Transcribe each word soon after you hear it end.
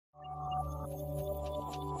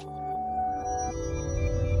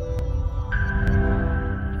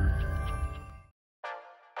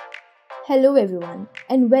Hello everyone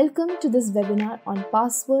and welcome to this webinar on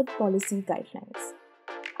password policy guidelines.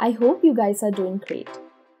 I hope you guys are doing great.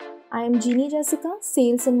 I am Jeannie Jessica,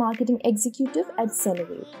 Sales and Marketing Executive at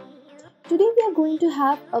Sennovate. Today we are going to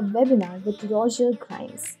have a webinar with Roger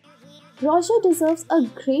Grimes. Roger deserves a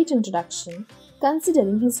great introduction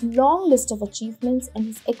considering his long list of achievements and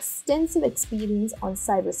his extensive experience on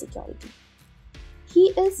cybersecurity.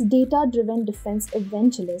 He is data-driven defense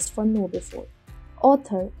evangelist for KnowBe4,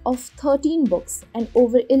 author of 13 books and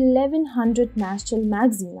over 1100 national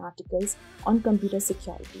magazine articles on computer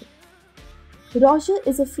security. Roger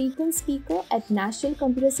is a frequent speaker at national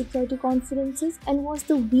computer security conferences and was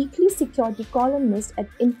the weekly security columnist at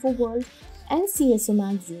InfoWorld and CSO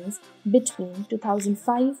magazines between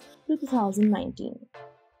 2005 to 2019.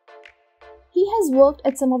 He has worked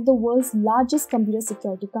at some of the world's largest computer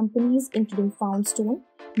security companies including Foundstone,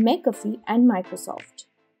 McAfee and Microsoft.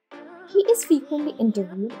 He is frequently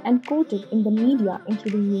interviewed and quoted in the media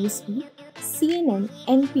including Newsweek, CNN,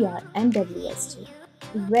 NPR and WSJ.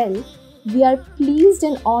 Well, we are pleased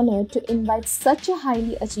and honored to invite such a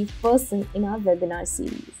highly achieved person in our webinar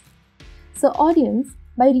series. So audience,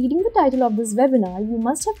 by reading the title of this webinar, you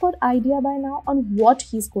must have got idea by now on what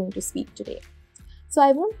he's going to speak today. So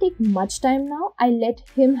I won't take much time now, I'll let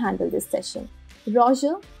him handle this session.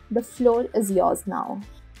 Roger, the floor is yours now.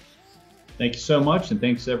 Thank you so much, and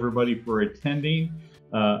thanks everybody for attending.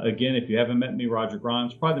 Again, if you haven't met me, Roger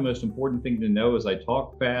Grimes, probably the most important thing to know is I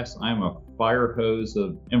talk fast. I'm a fire hose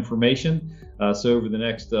of information. So over the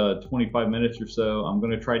next 25 minutes or so, I'm going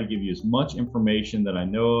to try to give you as much information that I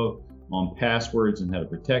know of on passwords and how to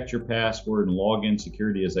protect your password and login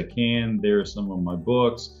security as I can. There are some of my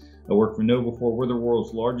books. I work for KnowBe4. We're the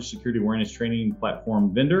world's largest security awareness training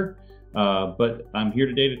platform vendor. But I'm here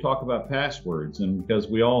today to talk about passwords, and because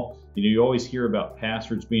we all, you always hear about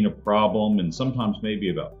passwords being a problem and sometimes maybe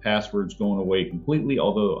about passwords going away completely,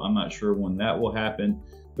 although I'm not sure when that will happen.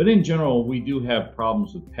 But in general, we do have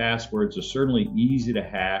problems with passwords. They're certainly easy to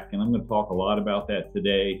hack, and I'm going to talk a lot about that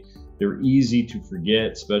today. They're easy to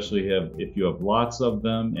forget, especially if you have lots of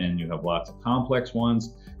them and you have lots of complex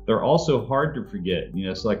ones. They're also hard to forget.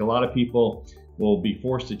 It's like a lot of people will be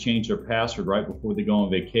forced to change their password right before they go on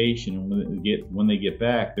vacation, and when they get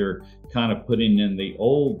back, they're kind of putting in the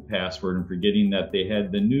old password and forgetting that they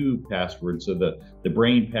had the new password. So the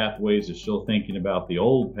brain pathways are still thinking about the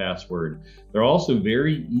old password. They're also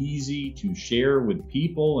very easy to share with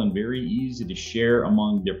people and very easy to share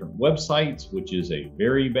among different websites, which is a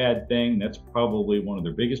very bad thing. That's probably one of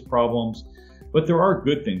their biggest problems. But there are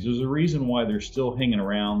good things. There's a reason why they're still hanging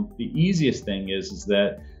around. The easiest thing is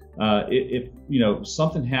that if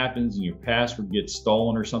something happens and your password gets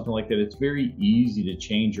stolen or something like that, it's very easy to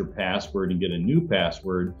change your password and get a new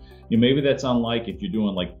password. Maybe that's unlike if you're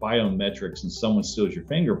doing like biometrics and someone steals your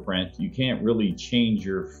fingerprint, you can't really change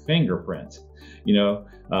your fingerprint.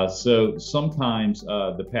 So sometimes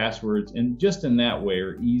the passwords, and just in that way,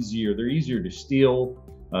 are easier. They're easier to steal,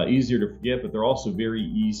 easier to forget, but they're also very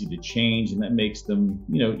easy to change, and that makes them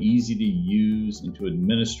easy to use and to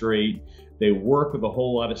administrate. They work with a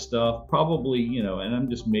whole lot of stuff, probably, and I'm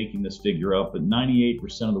just making this figure up, but 98%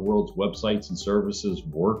 of the world's websites and services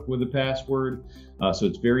work with a password. So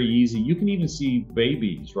it's very easy. You can even see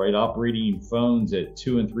babies, right, operating phones at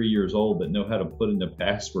 2 and 3 years old that know how to put in a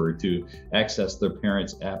password to access their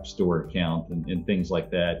parents' app store account and things like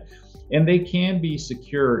that. And they can be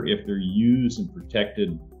secure if they're used and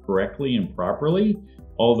protected correctly and properly,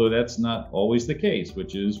 although that's not always the case,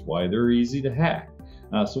 which is why they're easy to hack.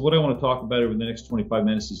 So what I want to talk about over the next 25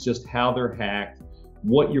 minutes is just how they're hacked,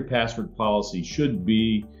 what your password policy should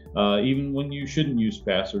be, even when you shouldn't use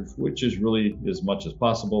passwords, which is really as much as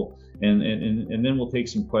possible. And then we'll take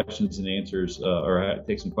some questions and answers, or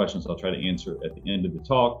take some questions I'll try to answer at the end of the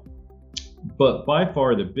talk. But by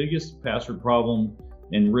far the biggest password problem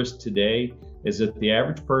and risk today is that the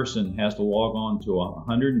average person has to log on to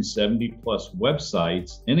 170 plus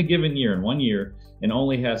websites in a given year, in 1 year, and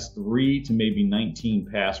only has 3 to maybe 19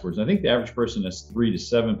 passwords. I think the average person has 3 to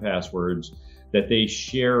 7 passwords that they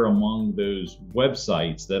share among those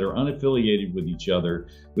websites that are unaffiliated with each other,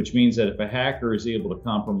 which means that if a hacker is able to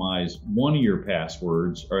compromise one of your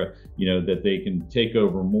passwords, or that they can take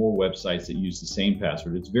over more websites that use the same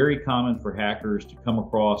password. It's very common for hackers to come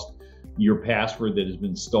across your password that has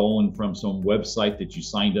been stolen from some website that you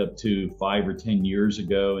signed up to 5 or 10 years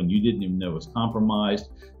ago and you didn't even know was compromised,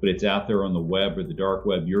 but it's out there on the web or the dark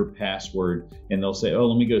web, your password, and they'll say, oh,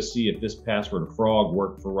 let me go see if this password of Frog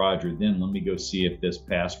worked for Roger, then let me go see if this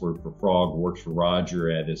password for Frog works for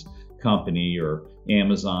Roger at his company or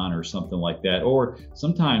Amazon or something like that. Or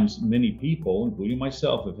sometimes many people, including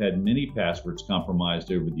myself, have had many passwords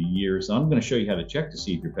compromised over the years. I'm going to show you how to check to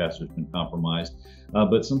see if your password's been compromised.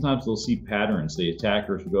 But sometimes they'll see patterns. The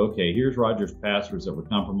attackers will go, okay, here's Roger's passwords that were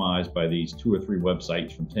compromised by these 2 or 3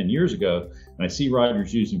 websites from 10 years ago. And I see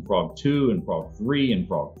Roger's using Frog 2 and Frog 3 and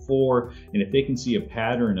Frog 4. And if they can see a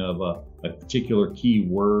pattern of a particular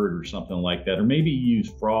keyword or something like that, or maybe you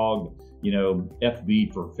use Frog,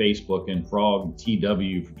 FB for Facebook and Frog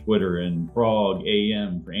TW for Twitter and Frog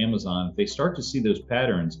AM for Amazon. If they start to see those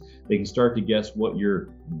patterns, they can start to guess what your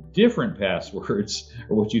different passwords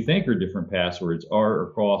or what you think are different passwords are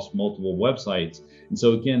across multiple websites. And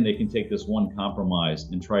so again, they can take this one compromise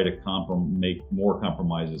and try to make more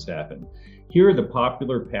compromises happen. Here are the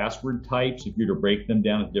popular password types if you're to break them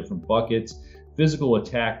down into different buckets. Physical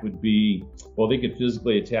attack would be, well, they could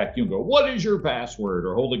physically attack you and go, what is your password?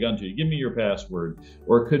 Or hold a gun to you, give me your password.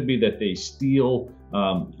 Or it could be that they steal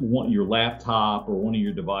your laptop or one of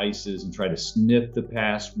your devices and try to sniff the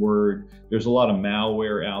password. There's a lot of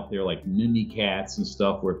malware out there like Mimikatz and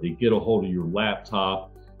stuff where if they get a hold of your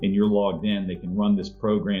laptop and you're logged in, they can run this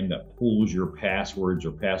program that pulls your passwords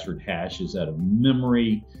or password hashes out of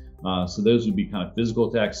memory. So those would be kind of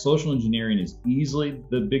physical attacks. Social engineering is easily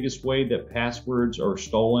the biggest way that passwords are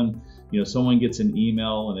stolen. Someone gets an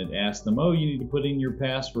email and it asks them, oh, you need to put in your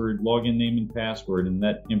password, login name and password, and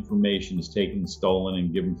that information is taken, stolen,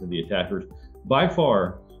 and given to the attackers. By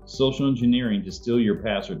far, social engineering to steal your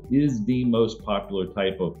password is the most popular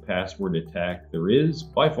type of password attack there is,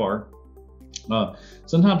 by far.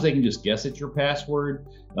 Sometimes they can just guess at your password.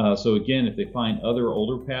 So again, if they find other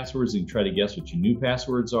older passwords, they can try to guess what your new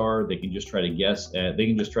passwords are. They can just try to guess.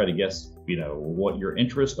 What your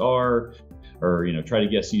interests are, or try to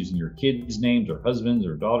guess using your kids' names, or husbands,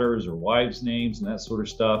 or daughters, or wives' names, and that sort of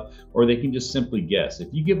stuff. Or they can just simply guess. If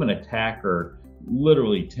you give an attacker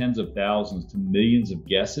literally tens of thousands to millions of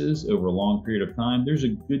guesses over a long period of time, there's a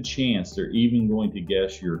good chance they're even going to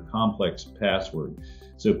guess your complex password.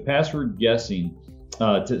 So password guessing,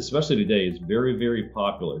 especially today, is very, very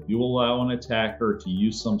popular. If you allow an attacker to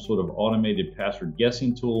use some sort of automated password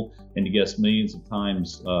guessing tool and to guess millions of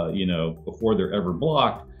times, before they're ever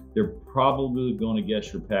blocked, they're probably going to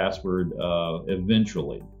guess your password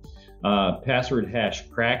eventually. Password hash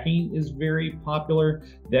cracking is very popular.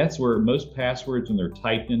 That's where most passwords, when they're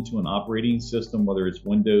typed into an operating system, whether it's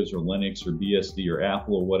Windows or Linux or BSD or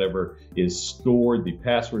Apple or whatever, is stored. The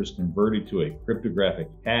password is converted to a cryptographic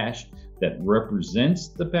hash that represents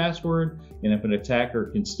the password. And if an attacker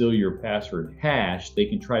can steal your password hash, they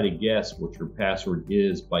can try to guess what your password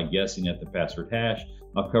is by guessing at the password hash.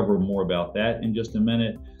 I'll cover more about that in just a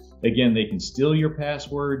minute. Again, they can steal your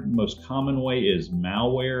password. The most common way is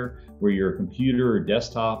malware, where your computer or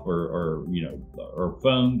desktop or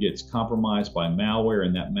phone gets compromised by malware,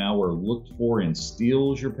 and that malware looked for and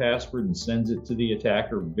steals your password and sends it to the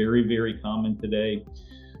attacker. Very, very common today.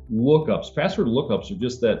 Lookups. Password lookups are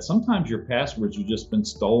just that. Sometimes your passwords have just been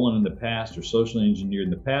stolen in the past or socially engineered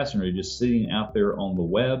in the past, and are just sitting out there on the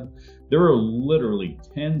web. There are literally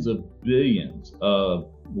tens of billions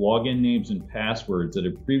of login names and passwords that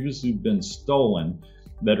have previously been stolen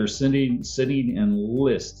that are sitting in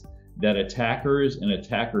lists that attackers and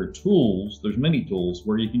attacker tools, there's many tools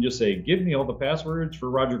where you can just say, give me all the passwords for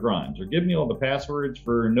Roger Grimes, or give me all the passwords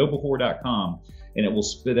for KnowBefore.com, and it will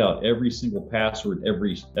spit out every single password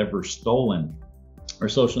ever stolen or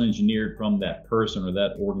social engineered from that person or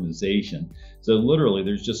that organization. So literally,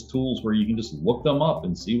 there's just tools where you can just look them up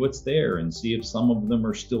and see what's there and see if some of them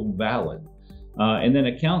are still valid. And then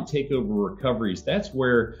account takeover recoveries. That's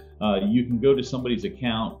where you can go to somebody's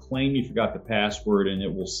account, claim you forgot the password, and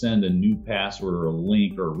it will send a new password or a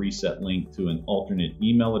link or a reset link to an alternate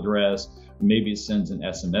email address. Maybe it sends an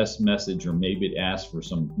SMS message, or maybe it asks for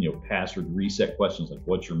some password reset questions like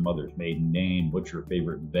what's your mother's maiden name, what's your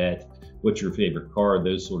favorite vet, what's your favorite car,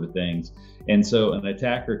 those sort of things. And so an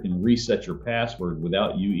attacker can reset your password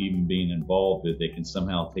without you even being involved, that they can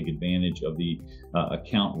somehow take advantage of the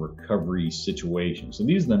account recovery situation. So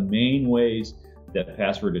these are the main ways that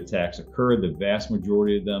password attacks occur. The vast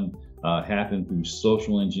majority of them happen through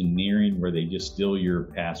social engineering, where they just steal your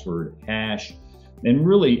password hash. And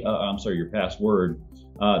really, your password.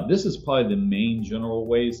 This is probably the main general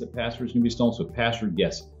ways that passwords can be stolen. So password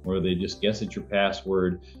guessing, where they just guess at your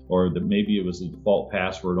password, or that maybe it was a default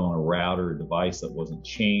password on a router or device that wasn't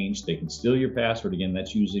changed. They can steal your password. Again,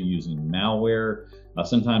 that's usually using malware.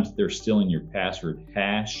 Sometimes they're stealing your password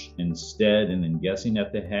hash instead, and then guessing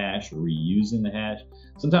at the hash or reusing the hash.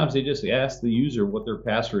 Sometimes they just ask the user what their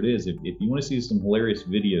password is. If you want to see some hilarious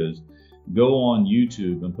videos, go on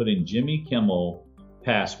YouTube and put in Jimmy Kimmel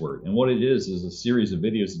password. And what it is a series of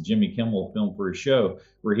videos that Jimmy Kimmel filmed for his show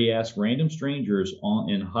where he asked random strangers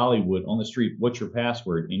in Hollywood on the street, what's your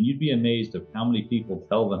password? And you'd be amazed of how many people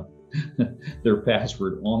tell them their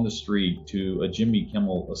password on the street to a Jimmy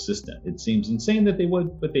Kimmel assistant. It seems insane that they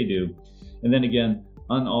would, but they do. And then again,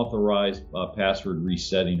 unauthorized password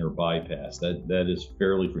resetting or bypass. That is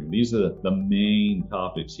fairly frequent. These are the main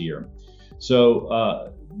topics here.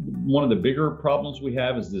 So one of the bigger problems we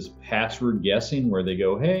have is this password guessing, where they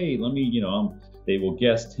go, hey, let me, they will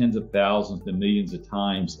guess tens of thousands to millions of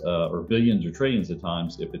times, or billions or trillions of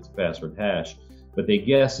times if it's a password hash, but they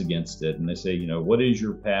guess against it and they say, what is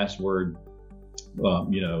your password?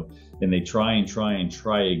 And they try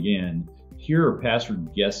again. Here are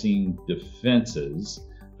password guessing defenses.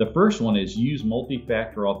 The first one is use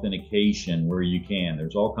multi-factor authentication where you can.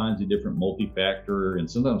 There's all kinds of different multi-factor and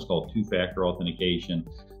sometimes called two-factor authentication.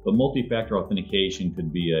 But multi-factor authentication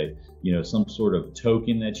could be some sort of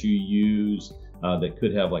token that you use that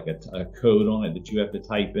could have like a code on it that you have to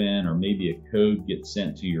type in, or maybe a code gets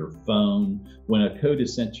sent to your phone. When a code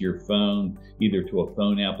is sent to your phone, either to a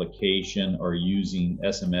phone application or using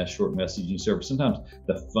SMS, short messaging service, sometimes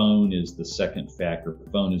the phone is the second factor. The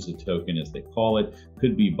phone is a token, as they call it.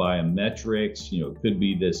 Could be biometrics, could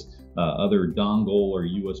be this other dongle or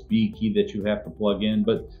USB key that you have to plug in.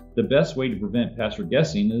 But the best way to prevent password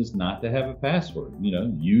guessing is not to have a password.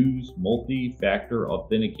 Use multi-factor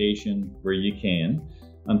authentication where you can.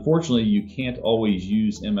 Unfortunately, you can't always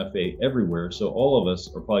use MFA everywhere, so all of us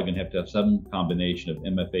are probably going to have some combination of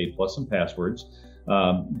MFA plus some passwords.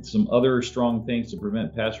 Some other strong things to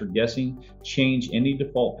prevent password guessing: change any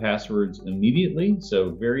default passwords immediately.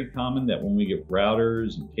 So very common that when we get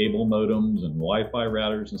routers and cable modems and Wi-Fi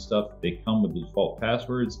routers and stuff, they come with the default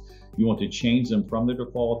passwords. You want to change them from the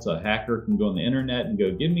defaults. A hacker can go on the internet and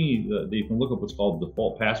go, give me you can look up what's called the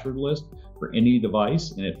default password list for any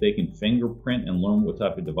device. And if they can fingerprint and learn what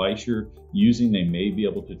type of device you're using, they may be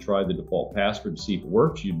able to try the default password to see if it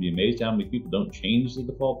works. You'd be amazed how many people don't change the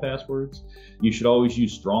default passwords. You should always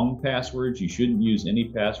use strong passwords. You shouldn't use any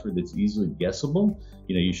password that's easily guessable.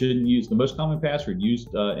 You shouldn't use the most common password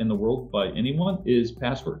used in the world by anyone is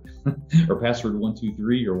password or password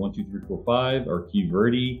 123 or 12345 or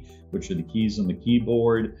QWERTY, which are the keys on the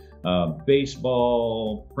keyboard.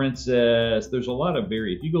 Baseball, princess. There's a lot of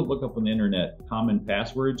if you go look up on the internet common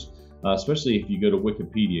passwords, especially if you go to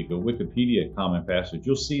Wikipedia common passwords,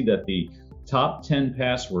 you'll see that the top 10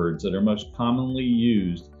 passwords that are most commonly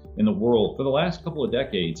used in the world for the last couple of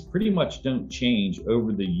decades pretty much don't change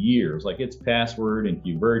over the years. Like it's password and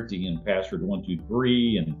QWERTY and password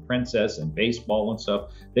 123 and princess and baseball and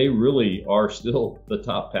stuff. They really are still the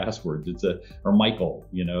top passwords. Or Michael,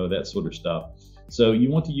 that sort of stuff. So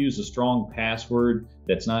you want to use a strong password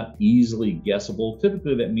that's not easily guessable.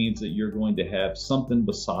 Typically that means that you're going to have something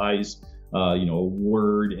besides a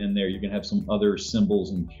word in there. You're going to have some other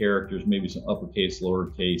symbols and characters, maybe some uppercase,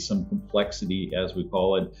 lowercase, some complexity, as we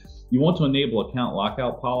call it. You want to enable account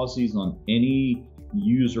lockout policies on any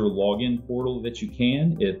user login portal that you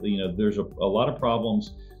can. There's a lot of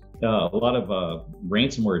problems. A lot of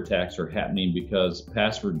ransomware attacks are happening because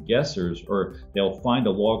password guessers, or they'll find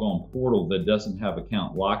a logon portal that doesn't have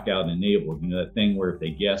account lockout enabled. That thing where if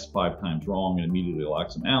they guess 5 times wrong, it immediately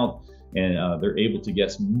locks them out. And they're able to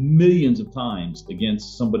guess millions of times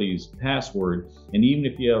against somebody's password. And even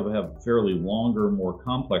if you have a fairly longer, more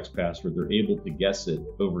complex password, they're able to guess it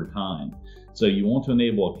over time. So you want to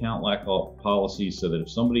enable account lockout policies so that if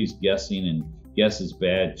somebody's guessing and guesses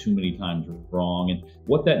bad too many times wrong, and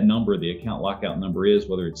what that number, the account lockout number is,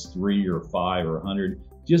 whether it's 3 or 5 or 100,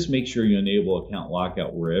 just make sure you enable account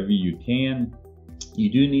lockout wherever you can. You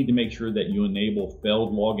do need to make sure that you enable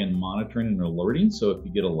failed login monitoring and alerting. So if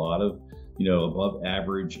you get a lot of, above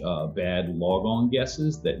average bad logon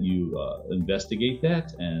guesses, that you investigate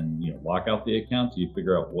that and lock out the account so you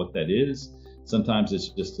figure out what that is. Sometimes it's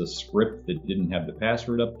just a script that didn't have the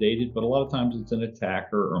password updated, but a lot of times it's an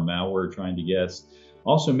attacker or malware trying to guess.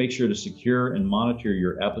 Also, make sure to secure and monitor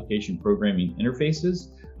your application programming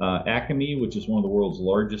interfaces. Acme, which is one of the world's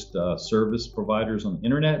largest service providers on the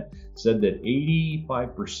internet, said that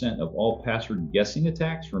 85% of all password guessing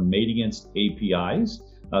attacks were made against APIs.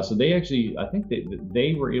 So they actually, I think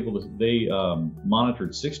they were able to, they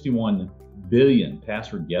monitored 61 billion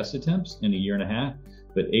password guess attempts in a year and a half.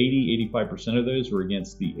 but 80–85% of those are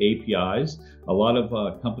against the APIs. A lot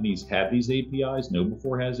of companies have these APIs.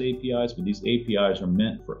 KnowBe4 has APIs, but these APIs are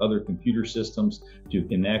meant for other computer systems to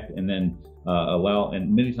connect and then allow,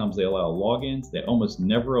 and many times they allow logins. They almost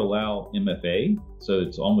never allow MFA, so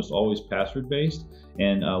it's almost always password based.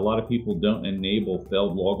 And a lot of people don't enable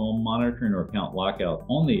failed logon monitoring or account lockout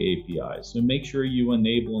on the APIs. So make sure you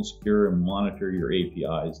enable and secure and monitor your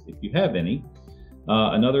APIs if you have any.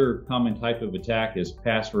 Another common type of attack is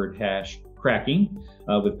password hash cracking.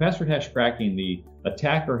 With password hash cracking, the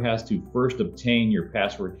attacker has to first obtain your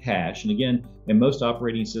password hash. And again, in most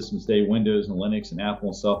operating systems today, Windows and Linux and Apple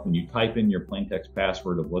and stuff, when you type in your plain text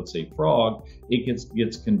password of, let's say, frog, it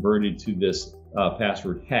gets converted to this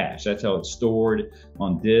password hash. That's how it's stored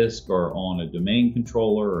on disk or on a domain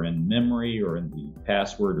controller or in memory or in the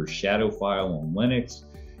password or shadow file on Linux.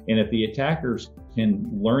 And if the attackers can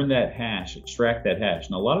learn that hash, extract that hash,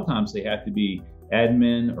 and a lot of times they have to be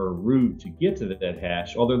admin or root to get to that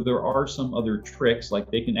hash, although there are some other tricks, like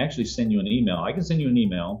they can actually send you an email. I can send you an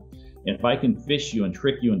email, and if I can phish you and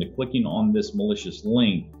trick you into clicking on this malicious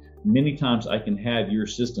link, many times I can have your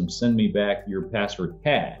system send me back your password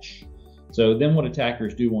hash. So then what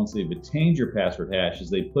attackers do once they've obtained your password hash is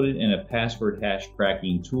they put it in a password hash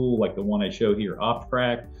cracking tool like the one I show here,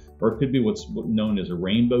 OptCrack, or it could be what's known as a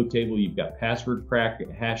rainbow table. You've got password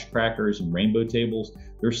hash crackers and rainbow tables.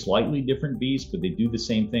 They're slightly different beasts, but they do the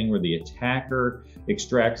same thing where the attacker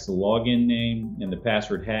extracts the login name and the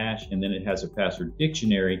password hash, and then it has a password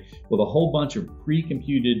dictionary with a whole bunch of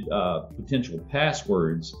pre-computed potential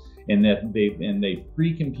passwords. And they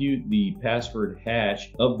pre-compute the password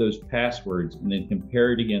hash of those passwords and then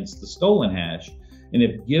compare it against the stolen hash. And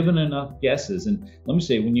if given enough guesses, and let me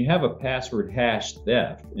say, when you have a password hash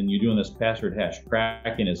theft and you're doing this password hash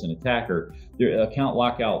cracking as an attacker, the account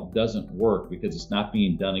lockout doesn't work because it's not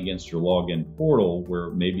being done against your login portal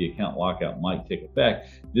where maybe account lockout might take effect.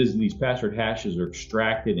 These password hashes are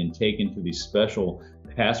extracted and taken to these special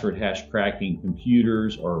password hash cracking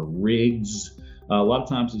computers or rigs. A lot of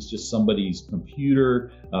times it's just somebody's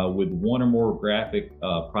computer with one or more graphic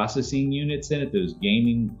processing units in it. Those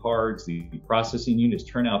gaming cards, the processing units,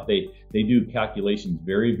 turn out they do calculations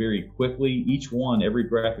very, very quickly. Each one, every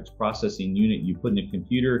graphics processing unit you put in a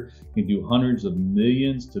computer can do hundreds of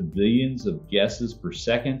millions to billions of guesses per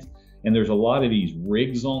second. And there's a lot of these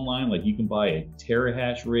rigs online, like you can buy a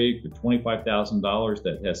terahash rig for $25,000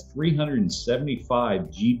 that has 375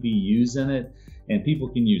 GPUs in it. And people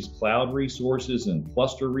can use cloud resources and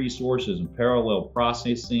cluster resources and parallel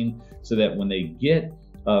processing so that when they get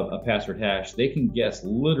a password hash, they can guess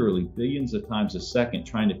literally billions of times a second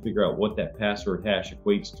trying to figure out what that password hash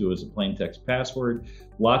equates to as a plain text password.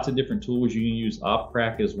 Lots of different tools you can use.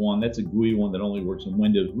 OptCrack is one. That's a GUI one that only works in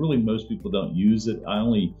Windows. Really, most people don't use it. I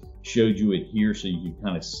only showed you it here so you can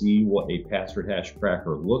kind of see what a password hash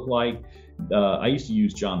cracker look like. I used to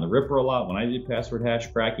use John the Ripper a lot when I did password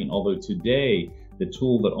hash cracking, although today the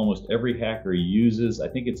tool that almost every hacker uses, I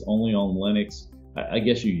think it's only on Linux. I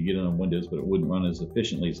guess you could get it on Windows, but it wouldn't run as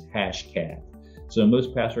efficiently as Hashcat. So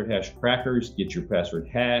most password hash crackers get your password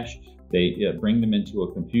hash. They bring them into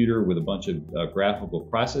a computer with a bunch of graphical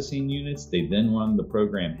processing units. They then run the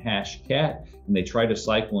program Hashcat, and they try to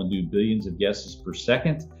cycle and do billions of guesses per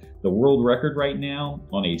second. The world record right now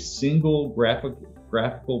on a single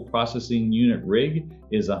graphical processing unit rig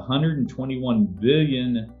is 121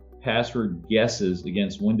 billion password guesses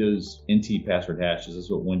against Windows NT password hashes.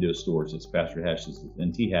 That's what Windows stores its password hashes,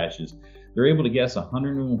 NT hashes. They're able to guess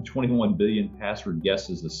 121 billion password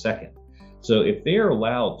guesses a second. So if they are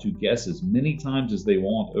allowed to guess as many times as they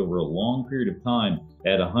want over a long period of time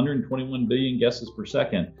at 121 billion guesses per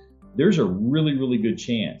second, there's a really, really good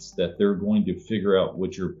chance that they're going to figure out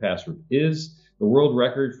what your password is. The world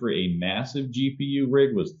record for a massive GPU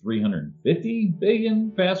rig was 350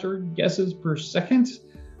 billion password guesses per second.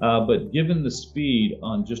 But given the speed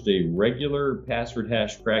on just a regular password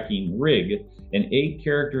hash cracking rig, an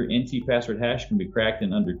 8-character NT password hash can be cracked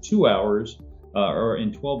in under 2 hours or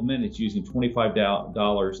in 12 minutes using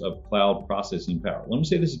 $25 of cloud processing power. Let me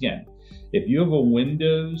say this again. If you have a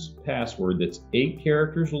Windows password that's 8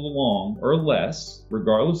 characters long or less,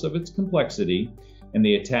 regardless of its complexity, and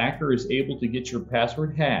the attacker is able to get your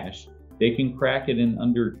password hash, they can crack it in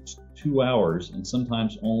under 2 hours and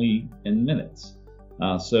sometimes only in minutes.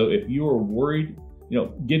 So if you are worried,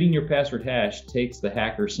 getting your password hash takes the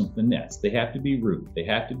hacker some finesse. They have to be root, they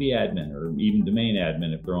have to be admin, or even domain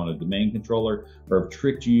admin if they're on a domain controller, or have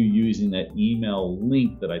tricked you using that email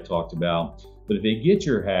link that I talked about. But if they get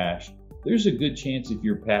your hash, there's a good chance if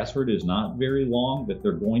your password is not very long that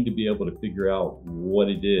they're going to be able to figure out what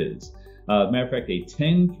it is. Matter of fact, a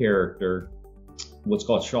 10-character what's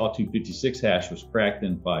called SHA-256 hash was cracked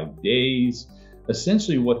in 5 days.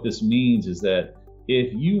 Essentially what this means is that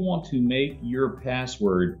if you want to make your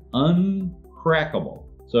password uncrackable,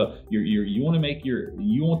 so you want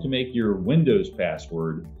to make your Windows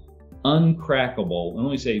password uncrackable, and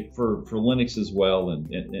let me say for Linux as well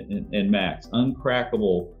and Macs,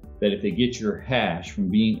 uncrackable, that if they get your hash from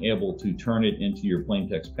being able to turn it into your plain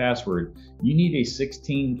text password, you need a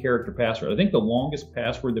 16-character password. I think the longest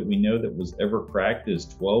password that we know that was ever cracked is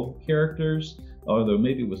 12 characters, although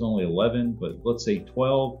maybe it was only 11, but let's say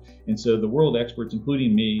 12. And so the world experts,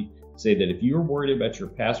 including me, say that if you're worried about your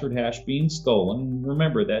password hash being stolen,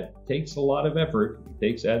 remember that takes a lot of effort. It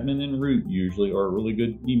takes admin and root usually, or a really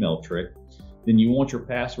good email trick. Then you want your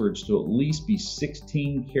passwords to at least be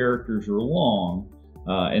 16 characters or long.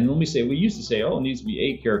 And let me say, we used to say, oh, it needs to be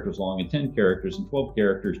 8 characters long and 10 characters and 12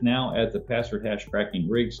 characters. Now, as the password hash cracking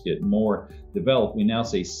rigs get more developed, we now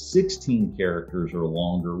say 16 characters or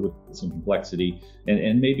longer with some complexity.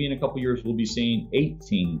 And maybe in a couple years, we'll be saying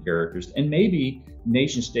 18 characters. And maybe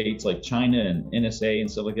nation states like China and NSA and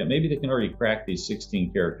stuff like that, maybe they can already crack these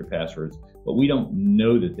 16 character passwords, but we don't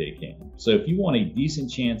know that they can. So if you want a decent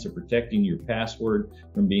chance of protecting your password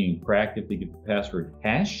from being cracked if they get the password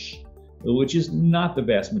hash, which is not the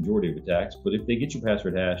vast majority of attacks, but if they get your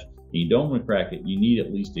password hash and you don't want to crack it, you need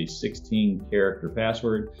at least a 16-character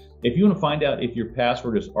password. If you want to find out if your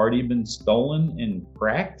password has already been stolen and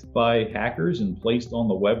cracked by hackers and placed on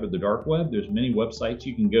the web or the dark web, there's many websites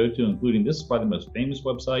you can go to, including this is probably the most famous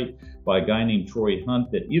website by a guy named Troy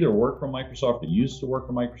Hunt that either worked for Microsoft or used to work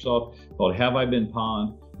for Microsoft, called Have I Been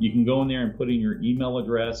Pwned? You can go in there and put in your email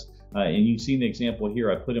address. And you've seen the example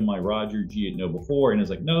here. I put in my Roger G at Know Before, and it's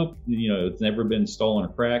like, nope, it's never been stolen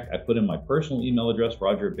or cracked. I put in my personal email address,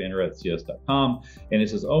 roger@banner@cs.com, and it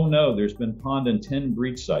says, oh no, there's been pwned on 10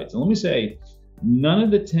 breach sites. And let me say, none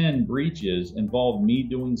of the 10 breaches involved me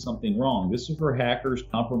doing something wrong. This is for hackers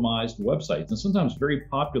compromised websites, and sometimes very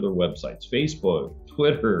popular websites, Facebook,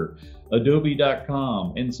 Twitter,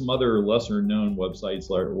 Adobe.com, and some other lesser known websites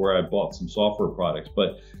where I bought some software products.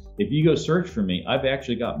 But if you go search for me, I've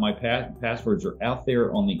actually got my passwords are out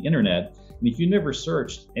there on the internet. And if you never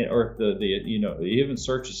searched, or if you haven't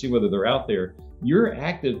searched to see whether they're out there, your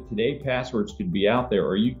active today passwords could be out there,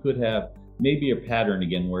 or you could have maybe a pattern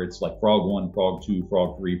again where it's like frog 1, frog 2,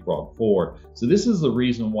 frog 3, frog 4. So this is the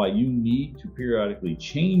reason why you need to periodically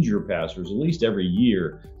change your passwords at least every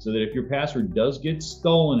year, so that if your password does get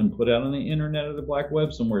stolen and put out on the internet or the black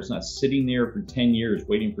web somewhere, it's not sitting there for 10 years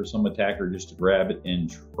waiting for some attacker just to grab it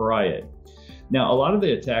and try it. Now, a lot of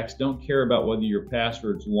the attacks don't care about whether your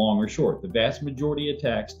password's long or short. The vast majority of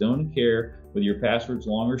attacks don't care whether your password's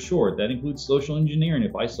long or short. That includes social engineering.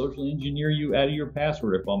 If I socially engineer you out of your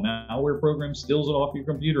password, if a malware program steals it off your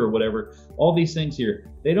computer or whatever, all these things here,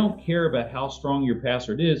 they don't care about how strong your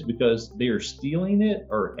password is, because they are stealing it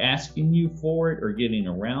or asking you for it or getting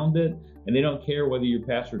around it, and they don't care whether your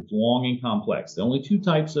password's long and complex. The only two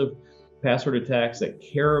types of password attacks that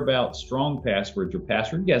care about strong passwords are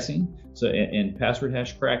password guessing and password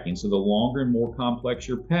hash cracking. So the longer and more complex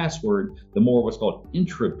your password, the more what's called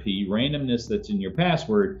entropy, randomness that's in your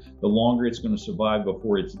password, the longer it's going to survive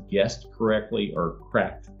before it's guessed correctly or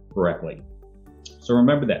cracked correctly. So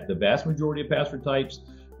remember that the vast majority of password types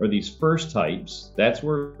are these first types. That's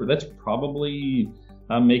probably,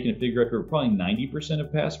 I'm making a figure up here, probably 90%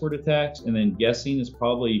 of password attacks, and then guessing is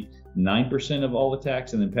probably 9% of all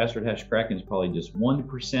attacks, and then password hash cracking is probably just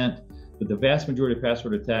 1%. But the vast majority of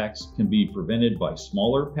password attacks can be prevented by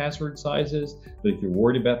smaller password sizes. But if you're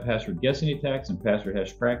worried about password guessing attacks and password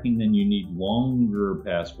hash cracking, then you need longer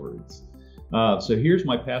passwords. So here's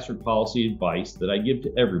my password policy advice that I give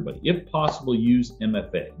to everybody. If possible, use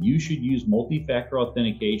MFA. You should use multi-factor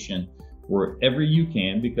authentication wherever you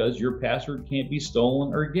can, because your password can't be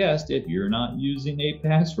stolen or guessed if you're not using a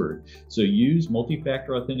password. So use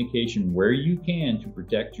multi-factor authentication where you can to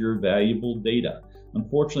protect your valuable data.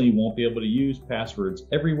 Unfortunately, you won't be able to use passwords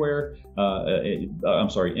everywhere.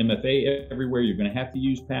 MFA everywhere. You're going to have to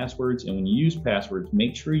use passwords. And when you use passwords,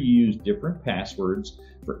 make sure you use different passwords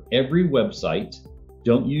for every website.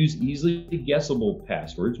 Don't use easily guessable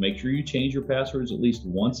passwords. Make sure you change your passwords at least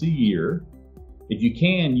once a year. If you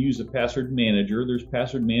can, use a password manager. There's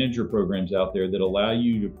password manager programs out there that allow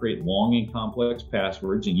you to create long and complex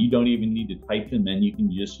passwords, and you don't even need to type them in. You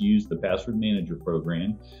can just use the password manager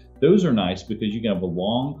program. Those are nice because you can have a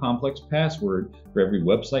long, complex password for every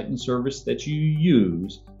website and service that you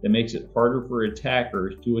use that makes it harder for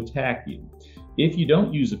attackers to attack you. If you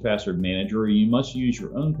don't use a password manager, or you must use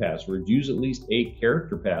your own password, use at least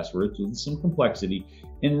 8-character passwords with some complexity,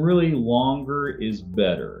 and really longer is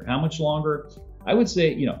better. How much longer? I would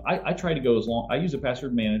say, I try to go as long. I use a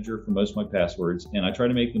password manager for most of my passwords, and I try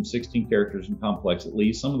to make them 16 characters and complex at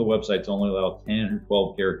least. Some of the websites only allow 10 or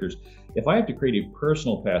 12 characters. If I have to create a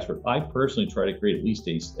personal password, I personally try to create at least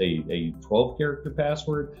a 12 character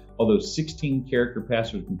password, although 16 character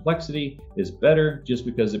password complexity is better just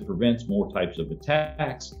because it prevents more types of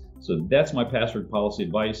attacks. So that's my password policy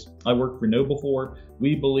advice. I worked for KnowBe4.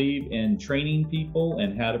 We believe in training people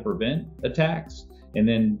and how to prevent attacks, and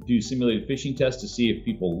then do simulated phishing tests to see if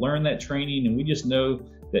people learn that training. And we just know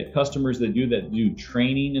that customers that do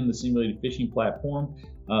training in the simulated phishing platform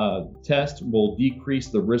test will decrease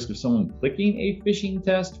the risk of someone clicking a phishing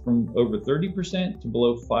test from over 30% to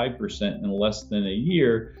below 5% in less than a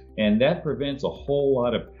year. And that prevents a whole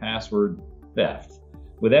lot of password theft.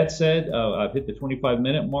 With that said, I've hit the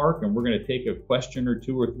 25-minute mark, and we're going to take a question or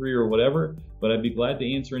two or three or whatever, but I'd be glad to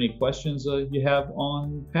answer any questions you have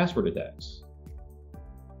on password attacks.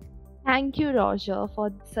 Thank you, Roger,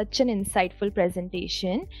 for such an insightful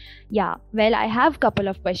presentation. Yeah, well, I have a couple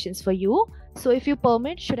of questions for you. So if you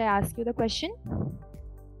permit, should I ask you the question?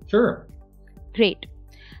 Sure. Great.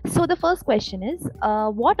 So the first question is,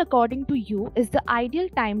 what according to you is the ideal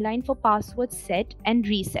timeline for password set and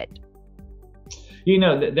reset?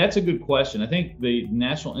 That's a good question. I think the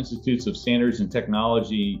National Institutes of Standards and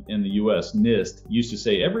Technology in the U.S., NIST, used to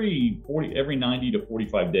say every 90 to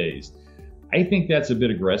 45 days. I think that's a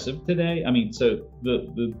bit aggressive today. I mean, so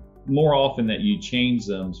the more often that you change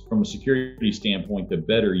them from a security standpoint, the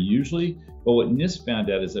better usually. But what NIST found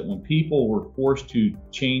out is that when people were forced to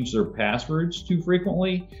change their passwords too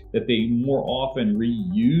frequently, that they more often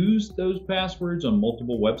reused those passwords on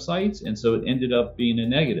multiple websites. And so it ended up being a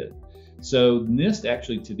negative. So NIST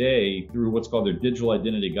actually today, through what's called their Digital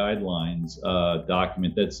Identity Guidelines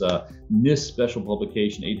document, that's NIST Special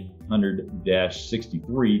Publication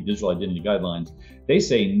 800-63, Digital Identity Guidelines, they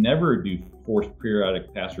say never do forced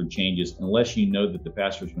periodic password changes unless you know that the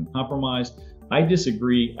password's been compromised. I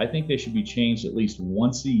disagree. I think they should be changed at least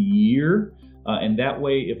once a year. And that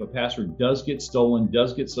way, if a password does get stolen,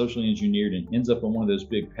 does get socially engineered, and ends up on one of those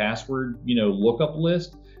big password, lookup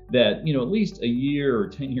lists, that, at least a year or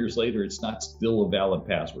 10 years later, it's not still a valid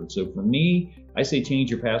password. So for me, I say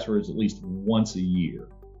change your passwords at least once a year.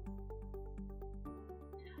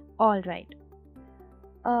 All right.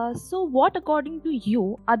 So what, according to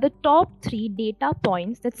you, are the top 3 data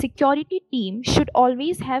points that security team should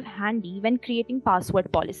always have handy when creating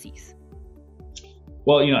password policies?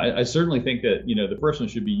 Well, I certainly think that, the first one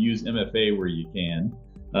should be use MFA where you can.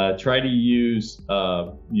 Try to use,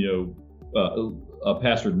 a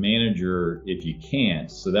password manager if you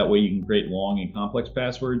can't, so that way you can create long and complex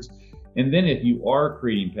passwords. And then if you are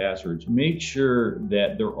creating passwords, make sure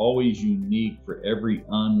that they're always unique for every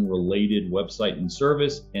unrelated website and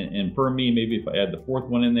service. And per me, maybe if I add the 4th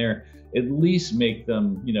one in there, at least make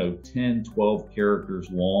them, 10, 12 characters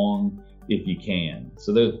long if you can.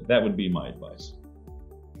 So that would be my advice.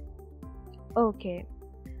 Okay.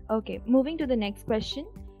 Moving to the next question.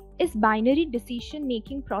 Is binary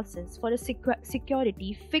decision-making process for a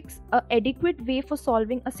security fix an adequate way for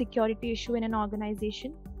solving a security issue in an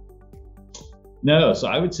organization? No, so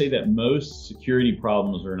I would say that most security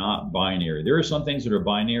problems are not binary. There are some things that are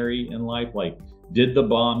binary in life, like did the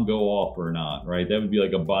bomb go off or not, right? That would be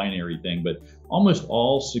like a binary thing, but almost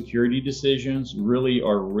all security decisions really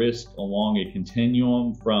are risk along a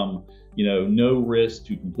continuum from, no risk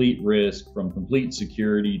to complete risk, from complete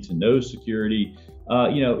security to no security.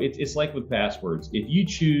 It's like with passwords. If you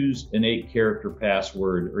choose an 8-character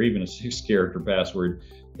password or even a 6-character password,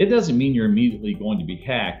 it doesn't mean you're immediately going to be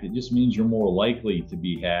hacked. It just means you're more likely to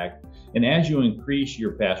be hacked. And as you increase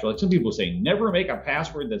your password, like some people say, never make a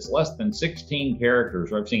password that's less than 16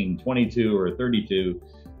 characters, or I've seen 22 or 32.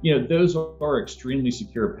 Those are extremely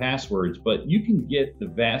secure passwords, but you can get the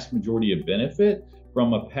vast majority of benefit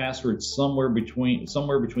from a password somewhere between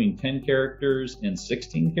 10 characters and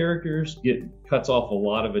 16 characters. Cuts off a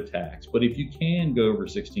lot of attacks. But if you can go over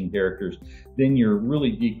 16 characters, then you're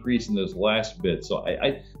really decreasing those last bits. So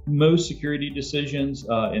most security decisions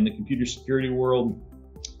in the computer security world,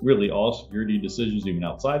 really all security decisions, even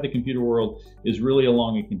outside the computer world, is really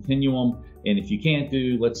along a continuum. And if you can't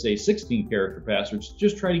do, let's say, 16 character passwords,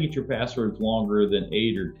 just try to get your passwords longer than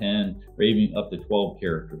 8 or 10 or even up to 12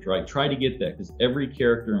 characters, right? Try to get that, because every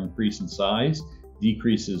character increase in size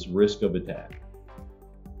decreases risk of attack.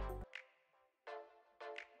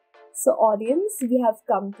 So audience, we have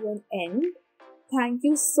come to an end. Thank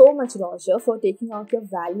you so much, Roger, for taking out your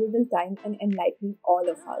valuable time and enlightening all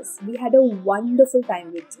of us. We had a wonderful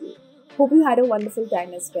time with you. Hope you had a wonderful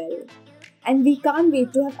time as well. And we can't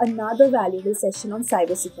wait to have another valuable session on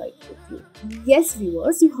cybersecurity with you. Yes,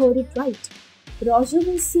 viewers, you heard it right. Roger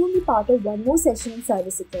will soon be part of one more session in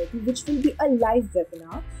cybersecurity, which will be a live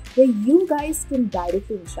webinar where you guys can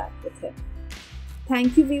directly interact with him.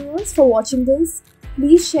 Thank you viewers for watching this.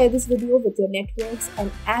 Please share this video with your networks,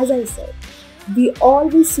 and as I said, we all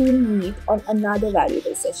will soon meet on another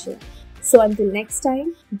valuable session. So until next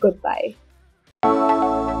time, goodbye.